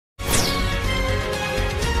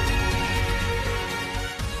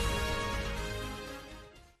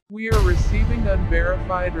We are receiving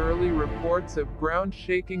unverified early reports of ground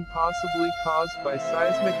shaking possibly caused by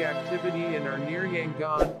seismic activity in or near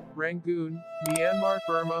Yangon, Rangoon, Myanmar,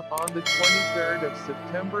 Burma, on the 23rd of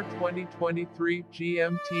September 2023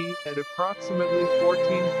 GMT, at approximately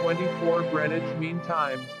 14:24 Greenwich Mean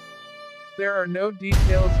Time. There are no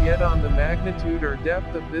details yet on the magnitude or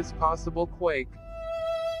depth of this possible quake.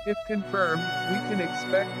 If confirmed, we can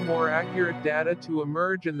expect more accurate data to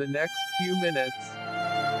emerge in the next few minutes.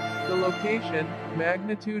 The location,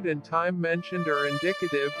 magnitude and time mentioned are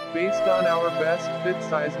indicative, based on our best fit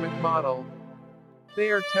seismic model. They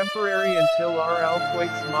are temporary until our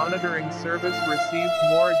AllQuakes monitoring service receives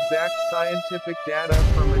more exact scientific data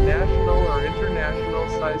from a national or international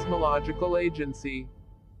seismological agency.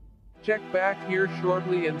 Check back here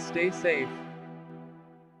shortly and stay safe.